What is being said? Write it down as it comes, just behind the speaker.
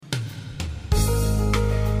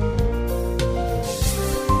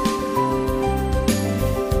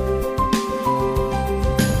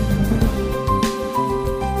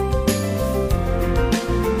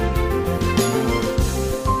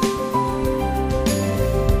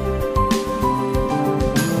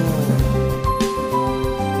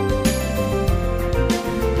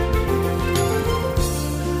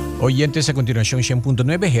oyentes, a continuación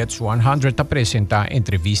 100.9 Hz 100 te presenta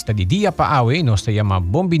entrevista de Dia Paawe. Nos te llama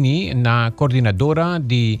Bombini, na coordinadora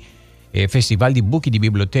de Festival de Book e de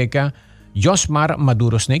Biblioteca, Josmar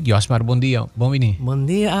Maduro-Snake. Josmar, bom dia. Bombini. Bom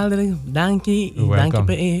dia, Aldrin. Danke e danke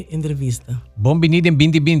pela entrevista. Bombini den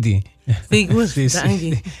bindi. Sigur,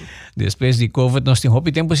 danke. Depois de COVID, nós temos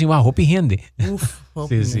hopi tempo sem hopi rende.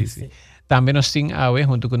 Hopi sim. Também nós temos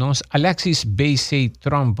junto com nós Alexis B.C.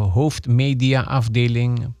 Trump, hoofdmedia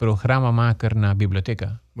afdeling, programmamaker na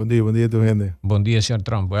biblioteca. Bom dia, Rende. Bom dia, Sr.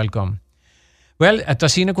 Trump. Welcome. Well, a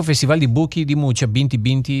tasina com o Festival de Book de Mucha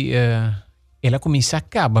 2020, ela começa a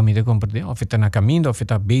acabar, me compreende? Ou está na caminho, ou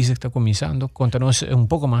está basic, está começando. Conta-nos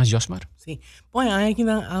pouco mais, Josmar. Sim. Bom, aqui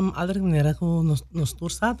na outra maneira que nós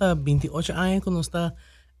tursta, 28 anos que nós está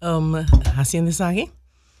fazendo isso aqui.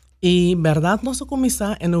 E verdade nós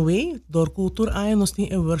começar em um way, door cultura aí nós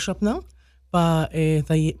temos um workshop não para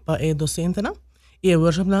docente não e o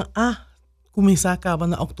workshop não começar acaba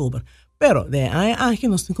na outubro. Pero de aí aqui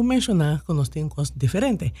nós temos que mencionar que nós temos coisas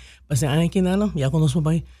diferentes. Mas aí aqui não já conosco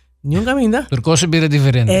vai nenhum caminho. Por coisa bem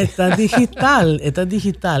diferente. Está digital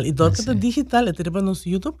e door que está digital é para nosso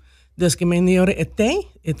YouTube. Desde que menino tem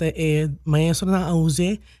maestro na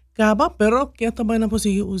use acaba, pero que também não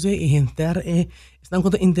possível usar e entrar estão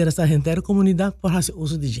interessar entrar a comunidade para fazer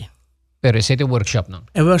uso de gente. Pero esse é o workshop não?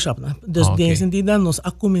 É workshop não. Desde esse sentido nós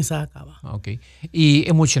a começar a acabar. Ok. E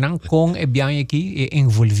emocionante com é bem aqui é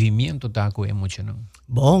envolvimento tá com emocionante.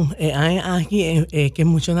 Bom, aqui é que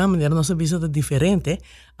emocionante maneira nossa visita diferente.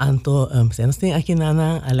 Então, nós tem aqui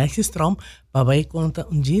na Alexis Trump para vai contar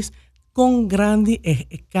diz com grande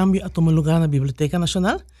cambio a tomar lugar na Biblioteca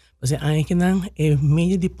Nacional. Porque aqui na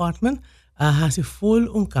Media Department hace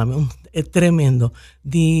full cambio, é tremendo.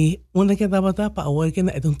 De onde que estava para agora que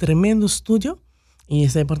é tremendo estúdio e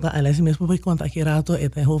isso é importante. Aliás, mesmo vai contar aqui rato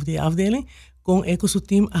é hoofd de afdeling com o seu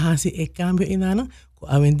time hace cambio em nada.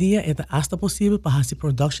 Hoje em dia é hasta possível para fazer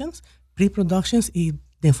productions, pre-productions e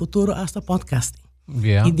no futuro hasta podcasting.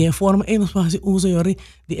 Yeah. E de forma nós fazemos uso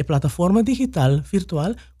de plataforma digital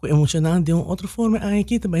virtual que emocionante de outra forma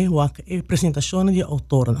aqui também a apresentação de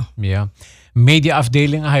autor. Yeah. Media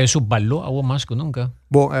afdeling é isso balo ou mais que nunca.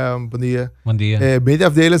 Bom dia. Bom dia. Media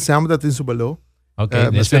afdeling samen dat in Subalo.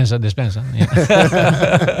 Ok, dispensa.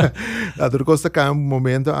 A costa cá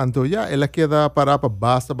momento anto ela queda para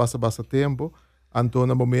basta tempo. Anto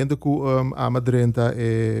na momento que a madrenta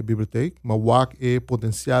é biblioteca, mas o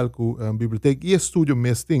potencial que a biblioteca e estúdio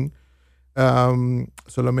mesmo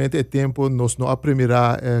solamente é tempo nós não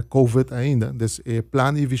aprimorar COVID ainda, então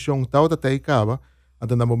plano e visão tal até acaba,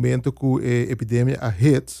 anto na momento que a epidemia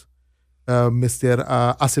hits, mister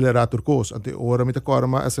a acelerar a coisa. Anto ora me toca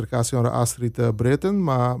a acercar-se a Astrid Breton,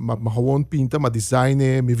 mas gewoon pinta, mas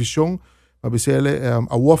design, minha visão, mas bisele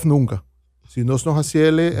a wolf nunca. Se nós não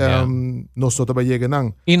fazemos, nós não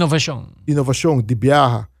trabalhamos. Inovação de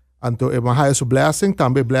viagem. Então, é uma blessing,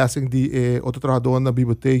 também blessing de outro trabalhador na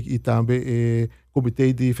biblioteca e também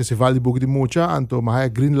comitê de Festival de Book de Mucha. Então, uma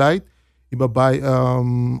green light e vai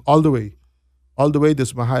all the way. All the way,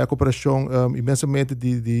 dus uma cooperação imensamente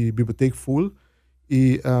de biblioteca full.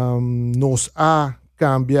 E nós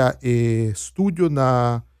cambia estúdio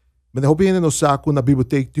na... Mas, obviamente, nós saco na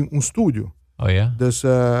biblioteca tem estúdio. Oh, yeah? Dus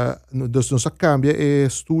nós cambia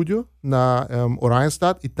estúdio na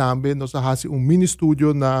Oranjestad e também nós fazemos mini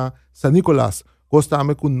estúdio na San Nicolás.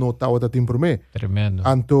 Gostamos que não está outra tempo para mim. Tremendo.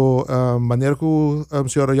 Então, maneira que a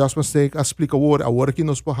senhora Jasper Steak explica agora que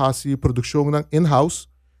nós podemos fazer produção in-house.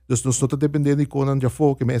 Dus nós não estamos dependendo de conan já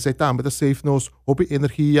foi, que mas também está safe nós op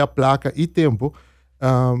energia, placa e tempo.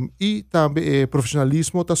 E também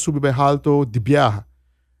profissionalismo está subir bem alto de viagem.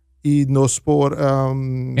 E nós por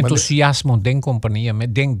entusiasmo den companhia,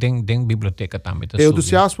 den biblioteca também.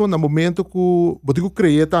 Entusiasmo no momento que eu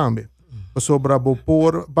criei também. Sobre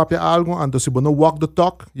por papel algo, então se você não walk the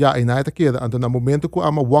talk, já e nada queda. Então no momento que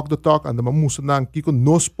ama walk the talk, então nós musst não kiko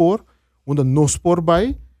nós por, onde nós por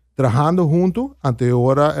vai, trabalhando junto, então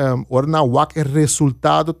ora na walk o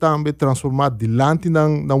resultado também transformado dilante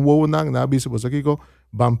na wow na bisa você kiko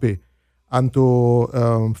bampe. Anto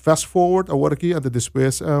fast forward agora aqui, anto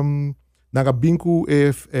depois naga binku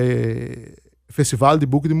festival de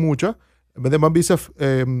book de Mucha, mas uma bisa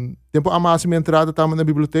tempo a mais minha entrada também na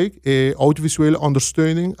biblioteca audiovisuele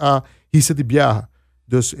ondersteuning a hisa de viagem,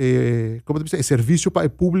 dus como te dizer serviço para o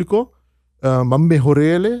público, mas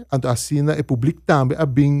melhorele, anto assim o público também a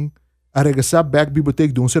bem a regressar back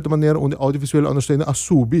biblioteca de uma certa maneira onde audiovisuele ondersteuning a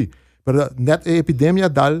subir. Pero net a epidemia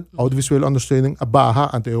dal audiovisuele ondersteuning a baja,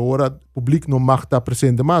 ante ora publiek não mag estar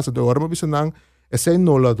presente mais, ante ora mas não é sem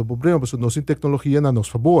nola do problema, porque nós em tecnologia na nosso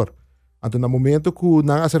favor. Ante no momento que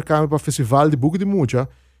não acercamos para o festival de book de Mucha,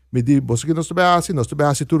 Me di, você que nós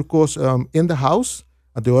trabalhamos turcos in the house,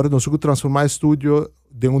 até agora nós vamos transformar o estúdio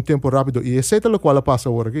de tempo rápido. E esse é o qual passa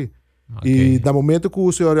agora aqui. Okay. E no momento que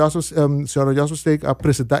o senhor Jassos tem a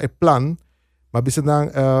apresentar o plano, mas bisa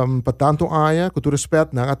para tanto aya, que tu respeita,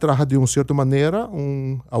 não atraja de certa maneira,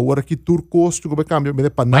 agora aqui turcos, tu vai cambiar,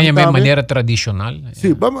 Mas é uma maneira tradicional.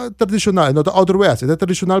 Sim, tradicional, não é outra vez. É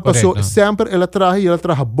tradicional, passou sempre ela traz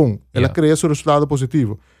bom, ela cria seu resultado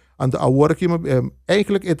positivo. Então, agora aqui,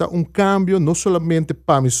 eigenlijk é cambio, não somente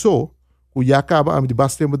para mim só, que já acaba de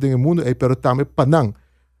bastante tempo no mundo, mas também para não.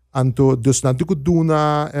 Então, dus na que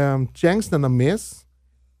duna chance na mês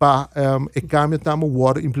para e cambio também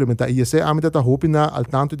war implementar. E esse a mim tá hope na al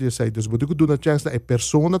tanto de sei. Dus bodo que duna chance na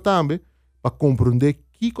persona também para compreender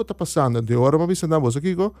o que está passando. De hora mas não você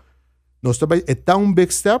Kiko, nós também é tão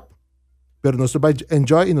big step, pero nós também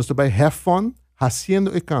enjoy e nós também have fun fazendo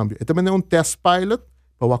o cambio. E também é test pilot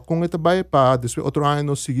para com também para depois outro ano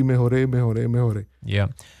nós seguir melhorar.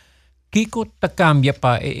 Yeah. Kiko ta cambia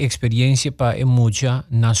pa experiência pa mucha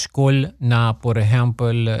na escola, na por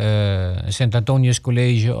exemplo St. Antonius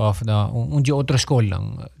College of de outra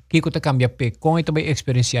escola. Kiko ta cambia pe com e também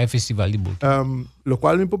experiência festival de book. Lo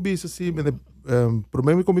qual me pobisa si por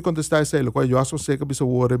mim como contestar isso, lo qual eu acho que bisa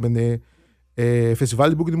hora festival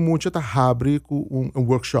de book de mucha ta abre com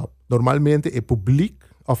workshop. Normalmente é público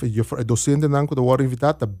of a docente não que hora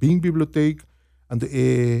invitado ta bem biblioteca and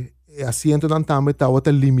asiento não também está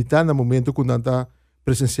limitado no momento que nós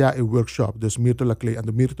presenciar o workshop. Dus Mirto la clay. And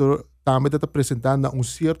Mirto também está apresentando de uma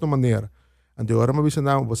certa maneira. And agora me dizem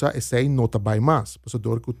não, você esse não está bem mais. Porque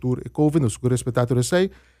a cultura e COVID nós respeitar o esse.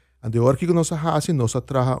 And agora que nós fazemos, nós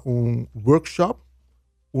trabalhamos workshop,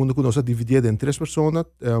 onde nós dividimos em 3 pessoas.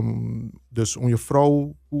 Dus uma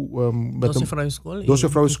vrouw, 12 vrouwen school. 12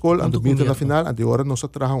 vrouwen school. And Mirto na final. And agora nós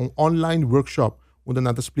trabalhamos online workshop, onde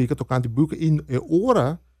nós explica tocante boeken in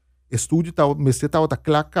hora. Estúdio estava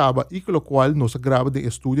claro acaba e com o qual nós grava de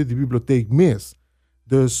estúdio de biblioteca mês.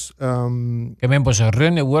 Dus também você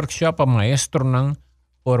run workshop a maestro não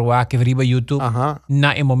por o que vriba YouTube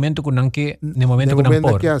na momento que não que no momento que não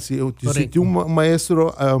por. Se tem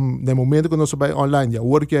maestro no momento que nós vai online já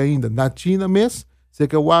work ainda na China mês se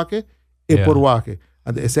que wake e por wake.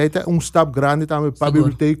 Esse é step grande também para a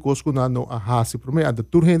biblioteca que nós não hasi por mim. A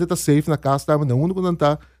tour gente está safe na casa também na único não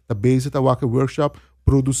tá base tá wake workshop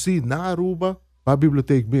produzir na Aruba para a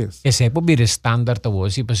biblioteca mesmo. Esse é para vir estándar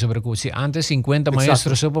hoje, porque se antes 50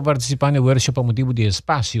 maestros só para participar no workshop a motivo de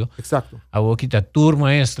espaço. Exato. Agora que está tour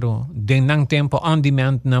maestro, de não tempo on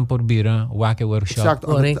demand não por vir o workshop. Exato.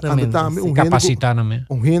 Corretamente. Capacitar também.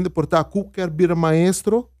 Gente por estar qualquer vir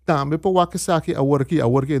maestro também para o que saque agora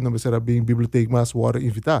que não será bem biblioteca mas o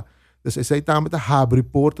invitar. Então esse aí também está abre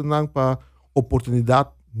porta para oportunidade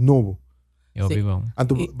nova.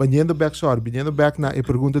 Então, banhando back na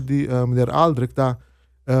pergunta de meneer Aldrich, tá?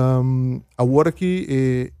 Agora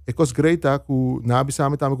aqui é coisa greita que nabi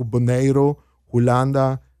sabe também com Bonaire,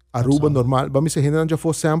 Holanda, Aruba normal. Vamos dizer, ainda já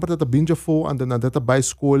foi sempre, tá bem já foi, anda na data by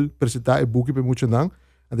school, apresentar e book para muito não.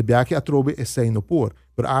 Anda bem aqui a trobe é sem no por.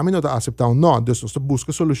 Mas a mim não tá aceitando não, então nós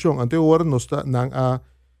busca solução. Até agora nós tá na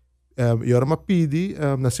eu me pedi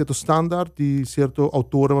na certo standard de certo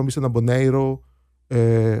autor, vamos dizer na Bonaire,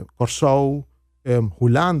 Corsau,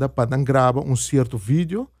 Holanda para gravar certo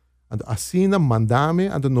vídeo e assim mandame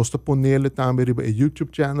e nós ponele também no YouTube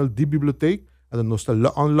channel de biblioteca e nós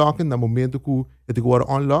unlocken no momento que agora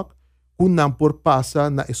unlock que não por passar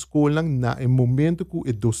na escola no momento que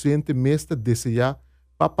o docente mestre deseja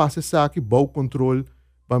para passar aqui bom controle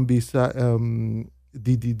para bisa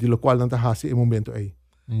de local não está no momento aí.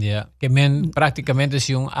 Yeah, que praticamente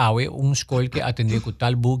se escola que atende com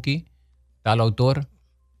tal book, tal autor.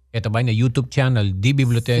 É também no YouTube channel de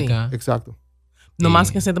biblioteca. Sim, exato. No mais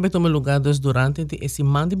que você também toma lugar durante esse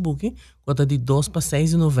mês de book, quando de 2 para 6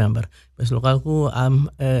 de novembro. Mas o local que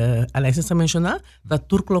Alexis está mencionando, da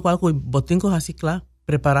turco local que botinho assim claro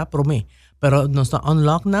preparar para mim. Pero nós está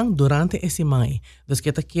unlock não durante esse mês. Então que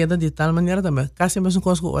está queda de tal maneira também. Caso é mesmo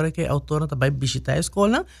coisa que hora que a autora também visitar a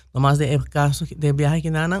escola, no mais de caso de viagem que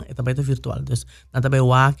não é também virtual. Então também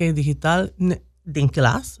o AQ digital em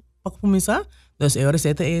classe para começar. Então, agora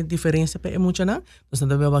esta é a diferença para muito não. Então,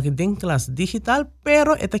 também vai ter em classe digital,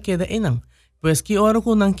 pero esta queda aí não. Pois que hora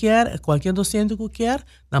que não quer, qualquer docente que quer,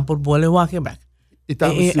 não por bola walk back.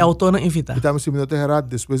 E autor não invita. E também se minuto errado,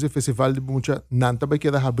 depois do festival de muita, não também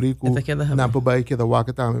queda abrir com, não também queda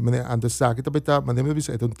walk também. Mas antes sabe também tá, mas nem me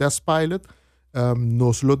disse, é test pilot.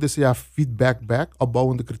 Nós lo deseja feedback back,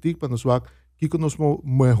 opbouwende kritiek para nós walk, que nós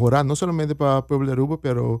melhorar, não somente para o povo de Aruba,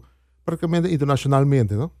 pero praticamente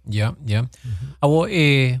internacionalmente, no? Ja. Awo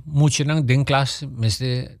mucho nang din class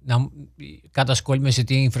cada escola mas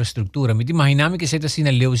tem infraestrutura. Me imaginami que seta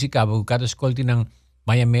sinaleu si cabo cada escola tinang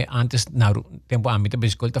Miami antes na tempo amita ba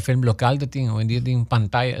escola ta film local da ting o hindi ting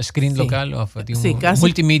pantalla screen local o ting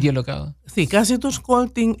multimedia local. Sí, casi tu escola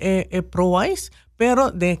ting pro-wise,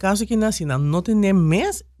 pero de caso que na sina no tiene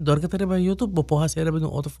mes, dor que te YouTube, bo pode ser de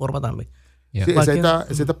outra forma também. Yeah.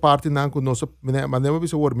 Essa parte não que nós maneira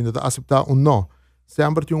bisa word minta aceitar ou não.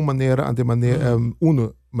 Sempre tem uma maneira ante maneira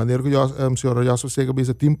maneira que eu senhor já só chega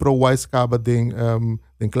bisa team pro wise acaba den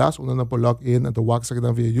class ou na log in ante wax que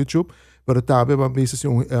dan via YouTube, pero também ba bisa se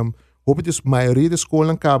hoop dus maioria de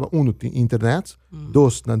scholen acaba tem internet,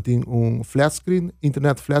 dos dan tem flat screen,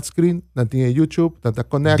 internet flat screen, dan tem YouTube, dan tá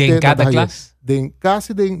connected. Den cada classe?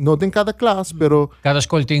 Não tem cada classe, pero cada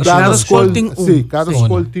escola tem cada escola tem sim, cada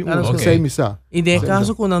escola tem sei misa. E de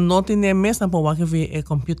caso quando não tem mes na pode que ver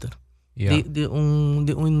computer. De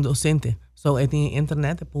docente. So tem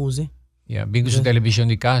internet para usar. Ja, bingo sa television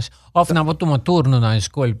di kas. Of na mo tumaturno na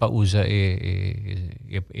escola pa usa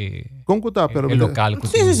pero local ko.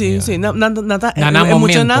 Sim. Na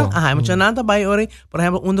momento. Emocionante by ori, por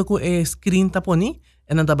exemplo, onde ko screen taponi,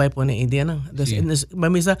 e não vai pôr ideia não.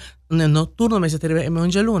 Mas no turno mas terve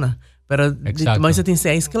luna. Pero mas tem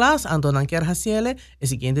 6 classes, então não quer fazer, e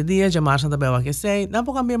seguinte dia já marcha também vai que sei, não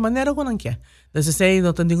pode cambiar maneira que não quer. Então sei,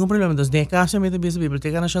 não tem nenhum problema. Então de caso me da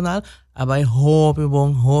Biblioteca Nacional, vai hope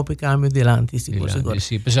cambio delante, seguro.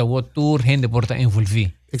 Sim, pesa o tour gente porta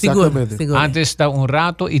envolver. Exatamente. Antes está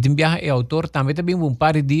rato e tem viaje autor também tem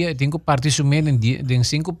par de dia, tenho participar em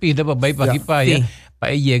 5 pida para vai para aqui para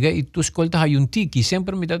chega e tu escolta hay un tiki,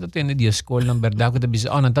 sempre me dá ter de escola na verdade que bisa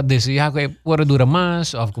não tá desejar que por dura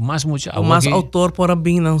mais ou com mais muito mais autor por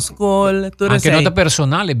bem na escola, tudo isso. Anche nota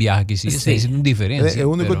personale viaje que sim, é uma diferença. É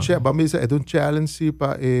único vamos é um challenge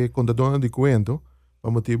para contador de cuento,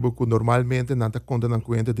 por motivo que normalmente não tá contando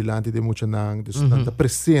cuento delante de muita não, não tá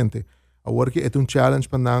presente. Agora que é um challenge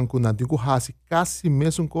para não que não tem que fazer quase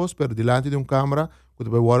mesmo coisa, pero delante de câmera que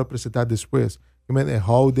vai agora apresentar depois. É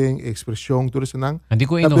houding, expressão, tudo isso não. Não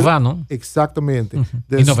digo inovar, não? Exatamente.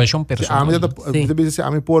 Inovação personal. Se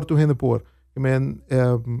a mim por tu rende por.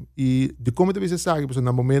 E de como você sabe, porque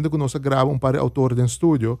no momento que nós gravamos par de autores em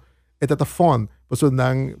estúdio, é tata fun. Porque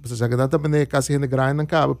não, você sabe que também quase gente grande não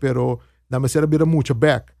cabe, pero não me serve bira muito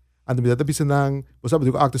back. Ando me bisa nang, você sabe,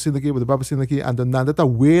 digo acto sino aqui, você papa sino aqui, ando nada tá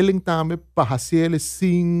willing também para fazer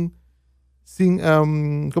sem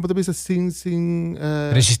como te bisa sem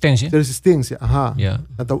resistência, aha. Yeah.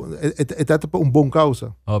 Então é para bom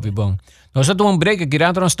causa. Óbvio bom. Nós estamos break aqui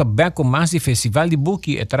dentro nós também com mais de festival de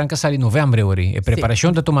book e tranca sai em novembro ori. E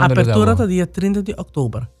preparação tá tomando lugar. Apertura tá dia 30 de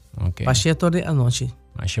outubro. Okay. Passei toda a noite.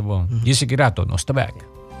 Mas é bom. Disse que rato nós tá back.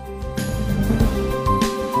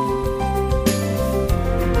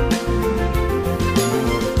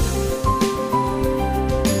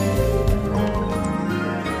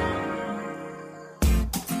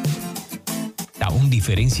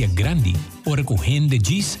 Diferença grande. Ora com rende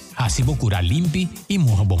diz, assim vou curar limpi e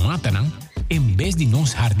morra bomata não. Em vez de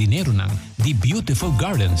nós jardineiro não, de Beautiful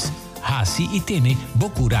Gardens, assim e tene vou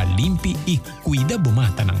curar limpi e cuida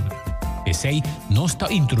bomata não. Pensei, nós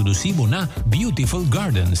tá introduzido na Beautiful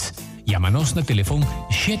Gardens. Chama-nos no telefone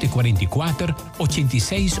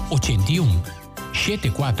 744-8681.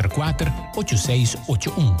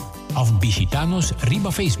 744-8681. Ou visita-nos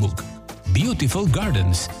riba Facebook. Beautiful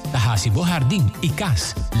Gardens, Tahasibo Jardín y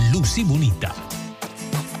Cas, Lucy Bonita.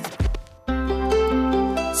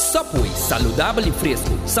 Subway, saudável e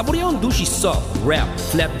fresco. Saboreia duche soft, wrap,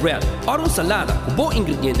 flatbread ou salada com bom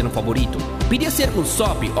ingrediente no favorito. Pide a ser com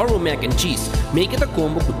sope ou mac and cheese. Make it a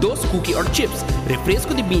combo com 2 cookies or chips,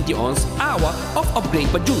 refresco de 20 ons, água ou upgrade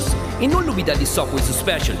para juice. E não olvida de Subway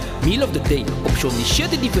Special, Meal of the Day, opção de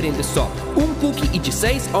 7 diferentes sopas, cookie e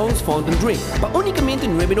 16 ons fountain drink, para unicamente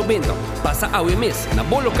 $9.90. Passa ao mês na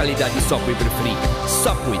boa localidade de Subway preferida.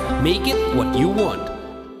 Subway, make it what you want.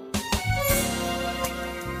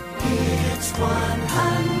 It's 100.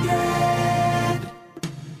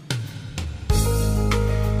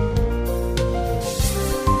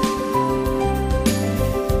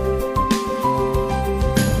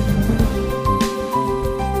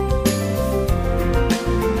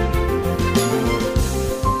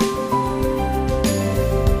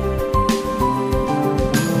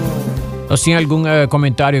 O se tem algum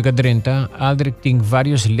comentário que drenta, Aldrich tem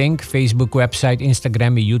vários links, Facebook, website,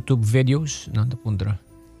 Instagram e YouTube videos. Não te pondrá.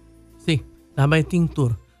 Sim, também tem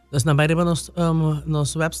tour. Então, também riba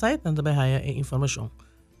nosso website, também há informação.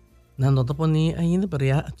 Não te poni ainda, mas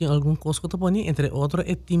já tem algum coisa que te poni, entre outros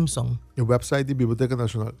é Team Song. O website da Biblioteca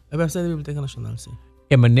Nacional. O website da Biblioteca Nacional, sim.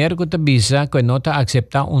 E maneira que bisa que não está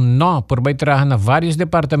aceitar no por vai trabalhar na vários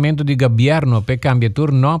departamentos de governo para cambiar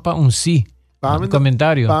tur no para sim.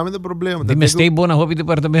 Comentário. Para mim é problema. Dime stay bom na hobby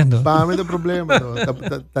departamento. Para mim é problema.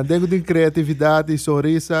 Tanto tem criatividade,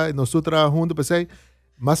 sorriso, e nós trabalhamos juntos para sei.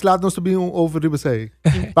 Mas lá nós também over para sei.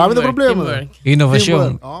 Para mim é problema.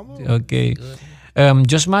 Inovação. Ok.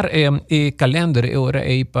 Josmar, calendar ora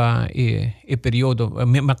para e período,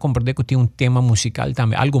 me compreender que tem tema musical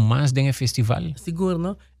também, algo mais dentro do festival? Seguro,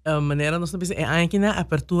 não? Maneira nós estamos aqui na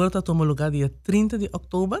apertura está tomando lugar dia 30 de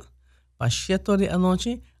outubro, para 7 da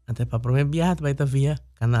noite, até para o primeiro viagem vai estar via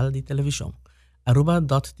canal de televisão,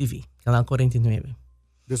 Aruba.tv, canal 49.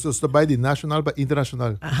 Dus is erbij die nationaal bij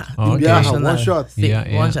internationaal. Internacional. One shot. Sí,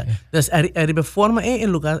 one shot. Dus arriba forma é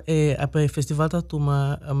lugar, o festival está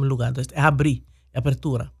tomando lugar, dus é abrir,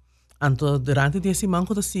 apertura. Então, durante esse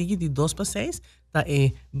manco da sigue de 2 para 6, tá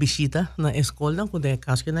visita na escola, quando é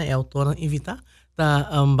caso que é autor invitar, tá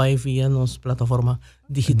vai via nos plataforma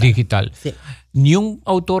digital. Sí. Nenhum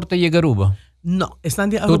autor te chega Aruba? Não, estão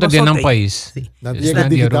de Aruba. Tudo de um país. Sí. Não chega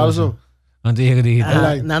digital zo. Não chega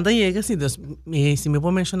digital. Nada chega, sim. Dus, se me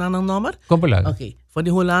pode mencionar um número? Como lá? Ok. Voor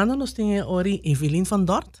de Hollanden, nós temos ori Evelien van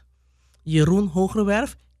Dort, Jeroen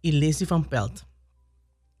Hogerwerf e Leslie van Pelt.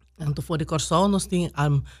 Então, voor de Corsau, nós temos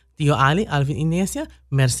Tio Ali, Alvin Inésia,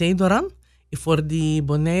 Mercedes Doran, e voor de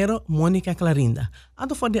Bonaire, Mônica Clarinda.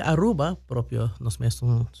 Então, voor de Aruba, próprio, nós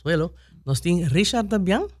mesmos suelo, nós temos Richard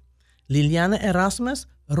Dabian, Liliana Erasmus,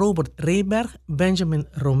 Robert Reyberg, Benjamin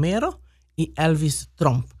Romero e Elvis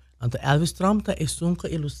Trump. Então, Elvis Trump está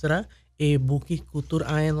que ilustrar e buki cultura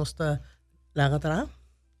aí nós está lá atrás.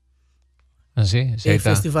 Assim, o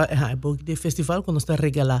festival, buki de festival quando está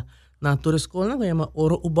regalar na tua escola, que chama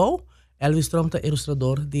Oro Ubau. Elvis Trump é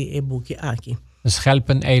ilustrador de buki aqui.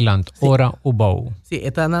 Schelpen-eiland, Ora Ubau. Sim,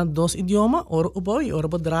 está na 2 idiomas, Oro Ubau e Oro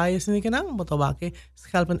Bodraai, assim que não, botabake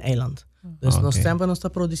Schelpen-eiland. Dus nós sempre nós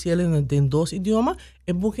está produzindo em 2 idiomas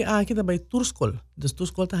e buki aqui também Turskol. Dus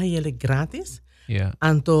Turskol está aí grátis. Yeah.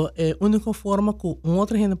 Então, a única forma que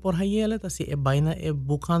outra gente pode fazer é se é baina é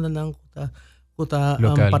buscando não que tá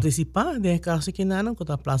participar de caso que não que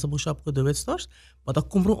tá plaza bookshop que do stores, pode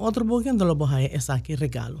comprar outro book e não vai essa aqui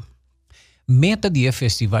regalo. Meta dia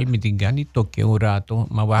festival me tingani toque um rato,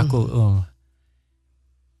 mawako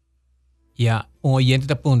ya um oyente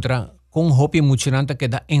da pontra com hobby emocionante que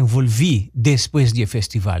da envolvi depois do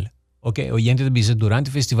festival. Ok, oyente da bisa durante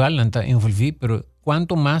o festival não está envolvido, pero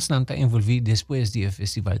quanto mais não está envolvido depois do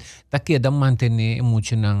festival, tá queda manter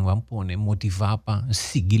emocionante, vamos pôr, motivar para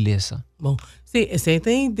seguir essa. Bom, sim, essa é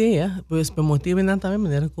a ideia, pois para motivar não também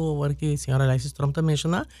maneira que a senhora Alexis Trump está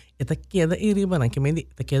mencionando, é tá queda iriba não, que me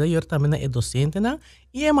tá queda yor também é docente não,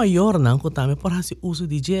 e é maior não, que também por fazer uso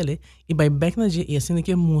de gel e vai back na gel e assim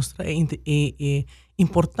que mostra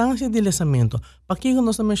importância do lançamento. Para que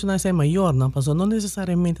nós mencionamos é maior, não, porque não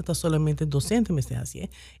necessariamente está solamente docente, mas é assim.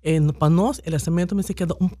 Para nós, o lançamento me se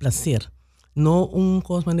queda prazer, não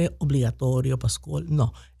coisa obrigatório para a escola,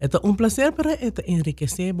 não. É prazer para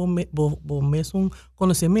enriquecer o mesmo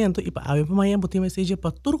conhecimento e para amanhã botar seja para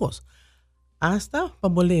todos. Hasta para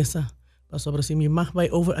beleza. Para sobre si, mais vai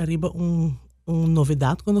over arriba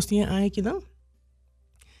novidade que nós tínhamos aqui, não?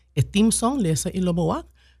 É Team Song, Lessa e Loboak.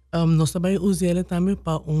 Nós também usamos também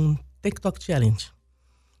para TikTok Challenge.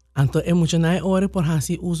 Então, é muito hora por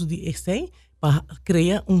fazer uso de Excel para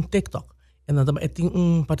criar TikTok. E nós também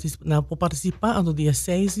temos para participar no dia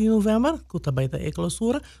 6 de novembro, que também está a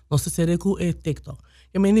clausura, nós teremos com o TikTok.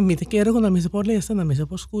 Eu me quero que na mesa por ler, na mesa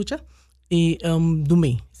por escutar, e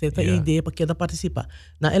domingo, certa ideia para cada participar.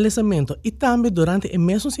 Na lançamento, e também durante a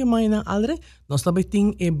mesma semana, nós também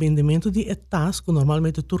temos o vendimento de etas, que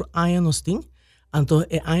normalmente tur aia nós temos. Então,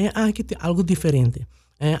 aqui tem algo diferente.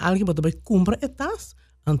 Alguém pode comprar etas,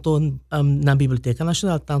 então, na Biblioteca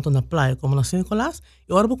Nacional, tanto na Praia como na São Nicolás,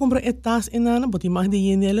 e agora vou comprar etas e nada, pode mais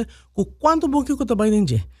de nele, com quanto book que eu trabalho em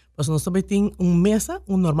dia. Porque nós também temos mesa,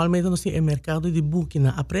 normalmente nós temos mercado de book na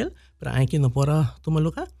April, para aqui não pode tomar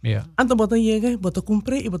lugar. Então, bota chega, bota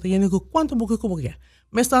comprar e bota chega com quanto book que eu quero.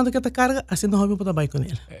 Mas tanto que te carga, assim não vai poder com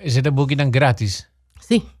ele. Esse é book não grátis?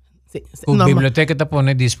 Sim. A biblioteca está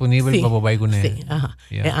pondo disponível para babai com ele. Sim,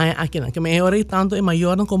 aqui não, que me hora tanto é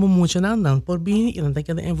maior como muito não por bem e não tem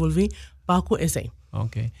que envolver para com esse.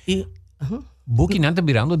 Ok. E book não está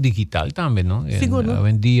virando digital também, não? Seguro.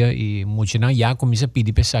 Hoje em dia e muito não já começa a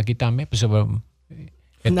pedir para aqui também, para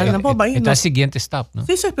é a seguinte step, não?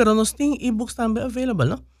 Sim, sim, pero nós temos e-books também available,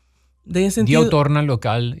 não? De autor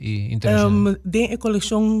local e internacional. De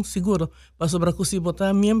coleção seguro, para sobre que se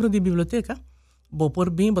botar membro de biblioteca. Vou por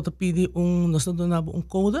bem, vou pedir nós donamos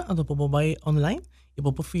code, então vou vai online e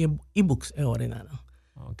vou via e-books é hora nada.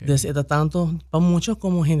 Okay. Dus is dat tanto para mucho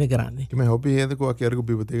como gente grande. Que me hobby gente com aquela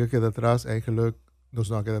biblioteca que atrás eigenlijk nos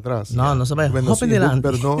não queda atrás. No, no se va a Bueno, hoppen sí, delante.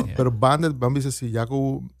 pero no, Yeah. pero banda, vamos assim, já que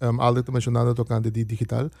Alder está mencionando tocando de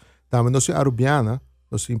digital, também nós em Arubiana,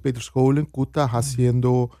 nós em Peterscholen, que está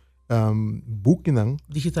fazendo boekingen,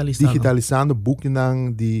 digitalizando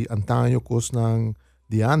boekingen de antaño, coisas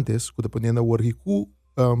de antes, que está ponendo work que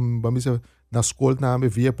vamos dizer, na escola também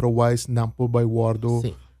via provais nampo by wordo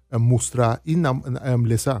Sim. mostrar e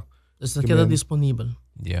lesa. Dus dat Que queda men- disponível.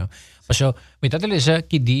 Yeah. So, may tatalesa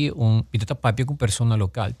kidi pitata papi kung persona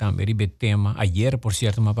lokal tambe ribe tema. Ayer, por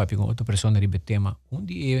cierto, mapapi kung outra persona ribe tema.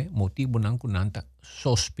 Undi e motibo ng kunanta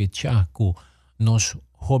sospecha ko nos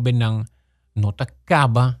hobe ng nota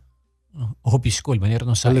kaba hobi school. Manera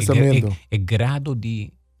no sa Alisamento. grado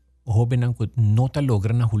di hobe ng nota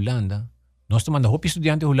logra na Holanda. Nós tomando hobi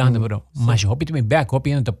estudiante Holanda, pero mas hobi também back,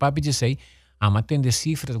 hobi ng papi de say, amatende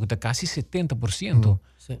cifras que casi 70%.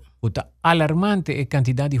 Sim. Uta alarmante a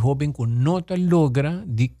quantidade de jovens com nota logra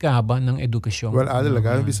de caba ng educação. Well,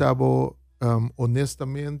 legal, bisabo,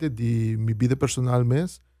 honestamente, de minha vida personal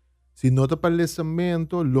mesmo, se nota para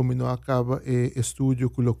lesamento, lo que não acaba é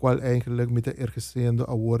estudo com o qual eigenlijk me está exercendo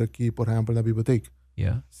agora aqui, por exemplo, na biblioteca.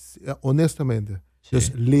 Yeah. Honestamente. Sí.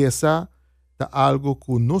 Dus lesa está algo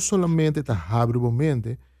que não somente está abre a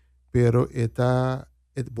mente, pero está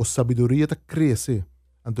a sabedoria está cresce.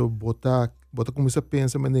 Então, bota começa a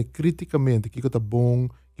pensar criticamente, o que está bom, o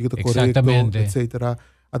que está correto, Exatamente. etc.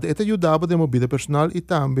 Até isso ajudava de uma vida personal e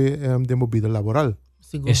também de uma vida laboral.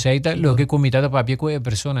 Seguro. Esa lo que comitata papi ko e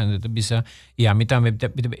persona bisa e a mim também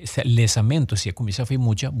lesamento se começa a fazer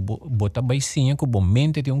muita bota baisinha com bom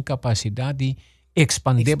mente tem uma capacidade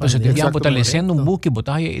expandir, porque se Exatamente. bota lendo book,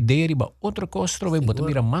 bota a ideia riba outra coisa, bota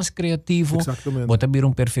vira mais criativo, Exatamente. bota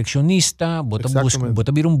vira perfeccionista, Exatamente.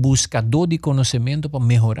 bota vira buscador de conhecimento para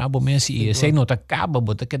melhorar bom mês e esse não tá acaba,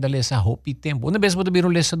 bota que dá essa roupa e tempo. Uma vez bota vira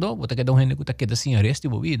lesador, bota que dá gente que tá queda assim a resto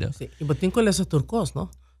da vida. Sí. Y botín con esa turcos,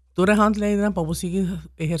 ¿no? Tú eres handler para conseguir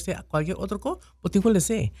ejercer cualquier otro cosa, botín con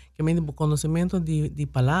ese, que me conocimiento de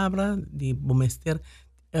palabra, de bomester,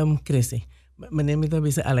 crece. Meu nome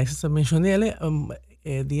é Alexis mencionei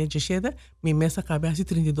dia 17, minha mesa cabe há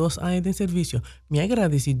 32 anos de serviço. Me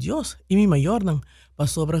agradeci a Deus e me maior não, para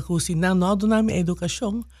sobre que se não do na minha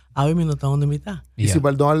educação, a eu me não tá onde me tá. E se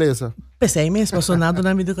vai dar uma lesa? Pensei mesmo, passou nada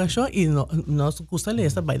na minha educação e nós custa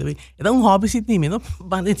ler, by the way. Era hobby se time, não?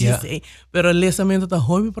 Bande dizer, pero o lesamento tá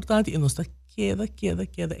hobby importante e nós tá queda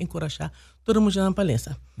encorajar todo mundo na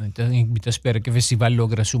palestra. Então, eu espero que o festival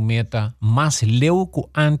logre sua meta mais leu que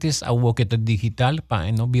antes a boqueta digital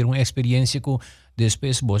para não vir uma experiência que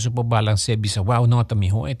depois você pode balancear bisa wow, nota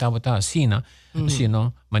miho estava assim,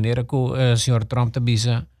 sino maneira que o senhor Trump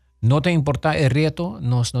bisa nota importar o reto,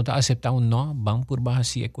 nós não aceitar não, vamos por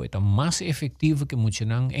baixo é coisa mais efetivo que muito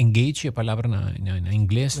não engage a palavra na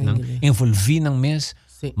inglês, não envolver não mês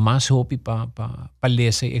Sí. mais hopi para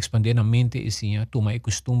ler e expandir na mente e sim, toma e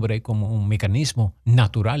costumbre como mecanismo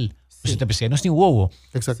natural. Você está pensando, nós temos wow.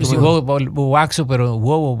 Exatamente. O axo, pero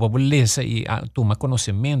wow, babuleza e toma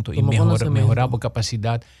conhecimento e melhorar a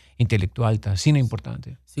capacidade intelectual, tá? Sim, é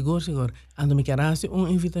importante. Seguro. Ando me quero fazer uma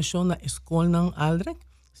invitação na escola ng Aldrich,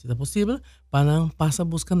 se é possível, para passar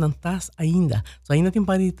buscar ng TAS ainda. So ainda tem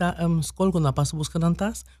para estar escola quando passa buscar ng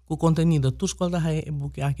TAS, com conteúdo. Tu escola da é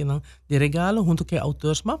book aqui de regalo, junto com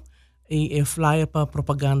autorsmap e flyer para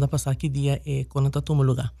propaganda para aqui dia e quando está todo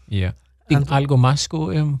lugar. Yeah. Tem algo mais que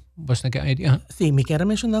você não quer ideia? Sim, me quero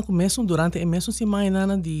mencionar que mesmo durante a mesma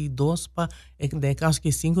semana de 2 para de caso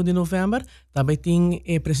que 5 de novembro, também tem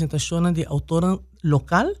apresentação de autora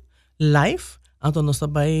local, live, então nós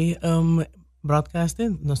também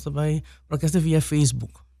broadcasting via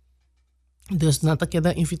Facebook. Dus nata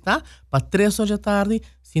queda invitar para 3 horas da tarde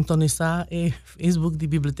sintonizar o Facebook da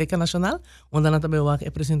Biblioteca Nacional, onde nata também vai a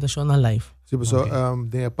apresentação na live. Sim, pessoal,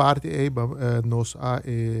 de parte aí, nós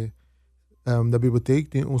na biblioteca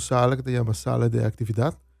tem sala que se chama sala de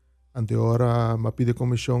atividade. Ante hora, me pide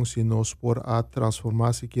comissão se nós por a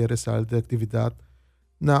transformar se quer sala de atividade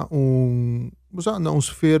na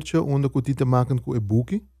sfeertje onde que te maken com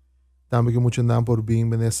e-book. Também que muito não por bem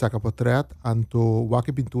bene saca portret, anto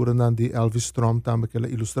wake pintura nan de Elvis Strom também que ela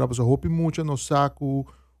ilustrava. So hopi muito no saco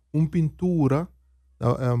pintura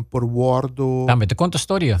por wordo. Também te conta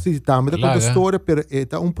história. Sim, também te conta história, pero é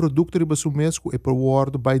produto de basu mesmo é por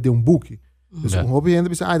wordo by de book. Dus hopi ainda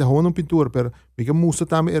bisa da gewoon pintura, pero me que musta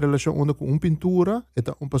também em relação onde com pintura,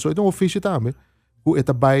 pessoa tem ofício também, que é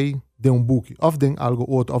by de book, of de algo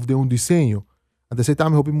outro, of de desenho. Então você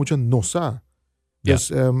também hopi muito nossa.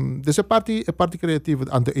 Dus é parte criativa.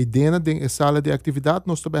 Ante a ideia de sala de atividade,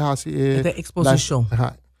 nós também fazemos exposição.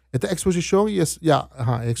 Esta exposição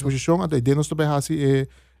exposição até de nós também hasi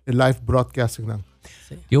live broadcasting não.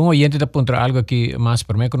 Yung oyente da puntra algo aqui, mas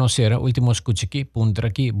por me conhecer, último escute aqui, puntra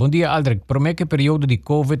aqui. Bom dia, Aldrich. Por me que período de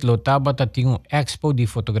COVID lo taba ta tinha expo de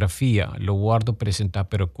fotografia, lo guardo apresentar,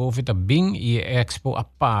 pero COVID a bem e expo a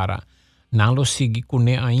para. Não lo sigue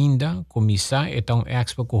kune ainda, começar eta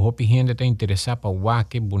expo ko hopi gente ta interessa pa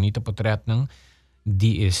wake bonita portrait nang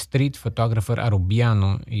di street photographer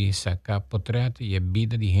arubiano e saca portrait e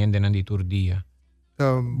vida di gente nan di turdia.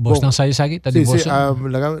 Bos não sai sagi tá de sim,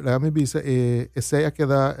 lá me bisa essa é que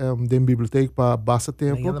da da biblioteca para basta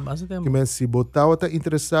tempo que men se botar tá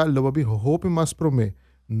interessar lo babi hope mais pro me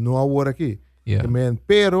não agora aqui men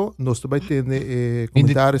pero nós também tem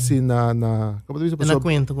comentários na como diz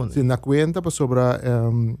na conta para sobre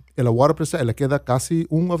ela agora precisa ela queda quase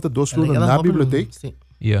of the dos lunas na biblioteca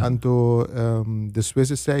então depois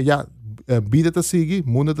se vida tá seguir,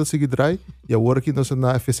 mundo tá seguir drai e agora aqui nós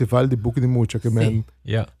na festival de book de mucha que men.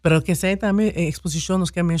 Pero que sei também a exposição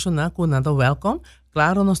nós quer mencionar com nada welcome.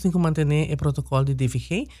 Claro, nós temos que manter o protocolo de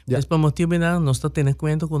DVG. Mas por motivo não nós tá tendo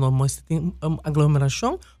conta com nós tem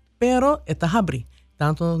aglomeração, pero está abri.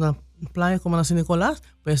 Tanto na praia como na São Nicolás,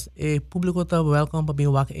 pues público tá welcome para vir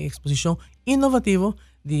a exposição inovativa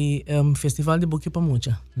de festival de book para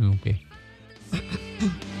mucha. Okay.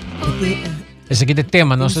 Esse aqui é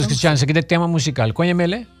tema, nós estamos escutando, esse aqui é tema musical.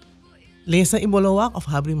 Conhece-me? Lesa e Bolowak of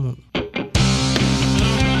Habri Mundo.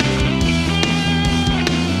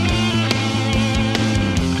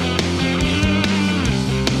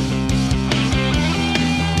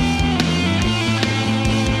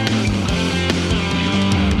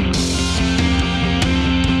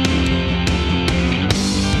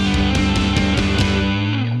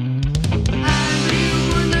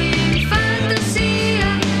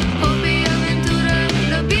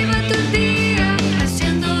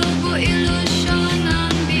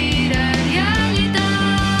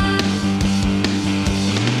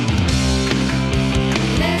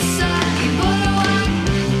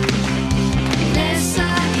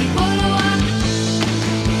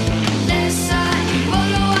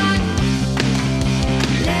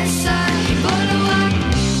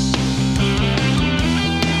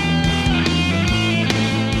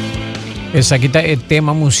 Essa aqui é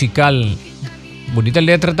tema musical. Bonita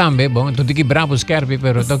letra também, bom. Tu que bravo Scarpi,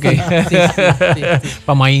 pero toque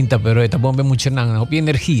para mainta, pero está bom bem muito não. Hopi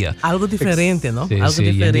energia. Algo diferente, ¿no? Algo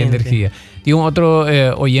sí, diferente. Energia. Tem outro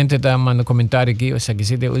oyente está mandando comentário aqui, essa aqui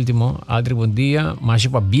é o último. Aldri, bom dia. Mas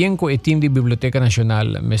para bem com o time de Biblioteca Nacional,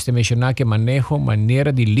 me está mencionando que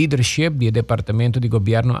maneira de leadership do departamento de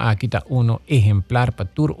governo aqui está exemplar para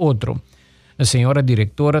tur outro. A senhora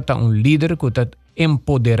diretora está líder que está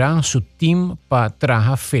empoderar seu time para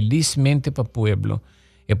trabalhar felizmente para o pueblo.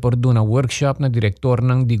 E por dar uma workshop na diretor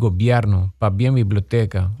de governo para bem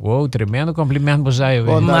biblioteca. Wow, tremendo cumprimento para você.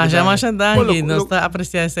 Mas danke, nós está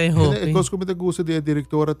apreciando essa roupa. Eu gosto muito gosto da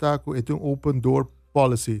diretora tá com um open door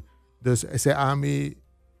policy. Dus se a mim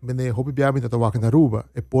me hope bem tá tocar na rua.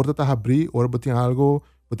 E porta tá abrir, ora botar algo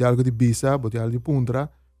de visa, botar algo de puntra,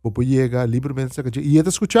 para chegar livremente e é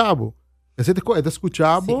escuchado. Esse é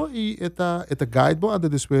escuchado e é guide até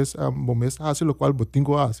depois momento hace lo qual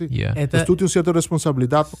botingo hace. Então tu tem certa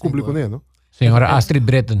responsabilidade para cumprir com ele. Senhora Astrid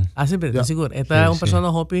Breton. Astrid Breton, seguro. É uma pessoa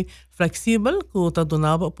hopi flexível que está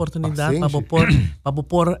dando oportunidade para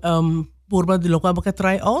pôr purba de local para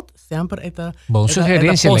try out sempre é bom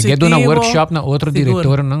sugerência lagi do na workshop na outro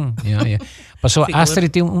diretor não. Passou Astrid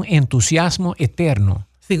tem entusiasmo eterno.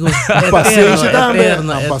 Seguro. Paciência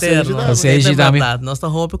também. Nós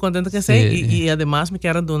estamos muito contentes que sei e además me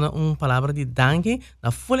quero dar uma palavra de danke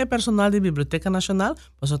na folha personal da Biblioteca Nacional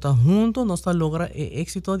para estar junto nós está logra o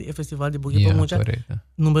êxito do Festival de Book para Mucha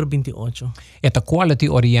número 28. Eta quality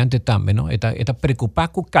oriented também, não? Eta preocupar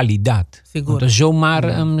com qualidade. Seguro. Então zomaar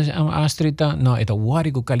Astrid não, eta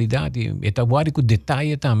worry com qualidade, eta worry com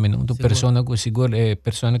detalhe também, não? Tu persona com seguro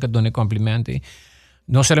persona que dona cumprimento.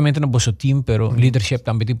 Não somente no vosso time, pero leadership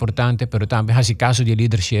também é importante, pero também há caso de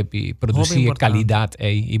leadership e produzir qualidade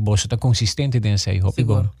e você está consistente nessa aí,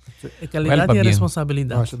 seguro. Qualidade e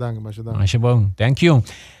responsabilidade. Mas bom, thank you.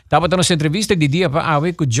 Estava na nossa entrevista de dia para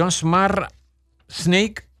hoje com Josmar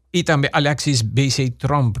Snake e também Alexis B.C.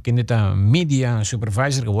 Trump, que é media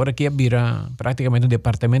supervisor, que agora aqui vira praticamente um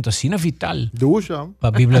departamento sina vital para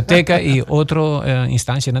a biblioteca e outra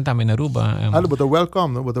instância também na Aruba. But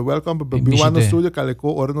welcome, no? But welcome para vir no estúdio,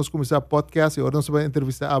 caleco, ora nós começar podcast e ora nós vamos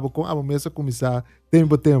entrevistar com a mesa começar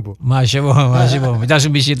tempo. Mas bom. Me dá um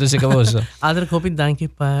bichito se acabou. Aldrich, hope danke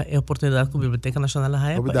para a oportunidade com a Biblioteca Nacional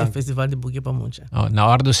para o Festival de Book para Mucha. Na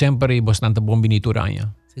hora do sempre e bastante bom bonito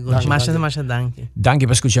ranha. Seguro. Mas danke. Danke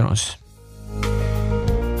por escucharnos.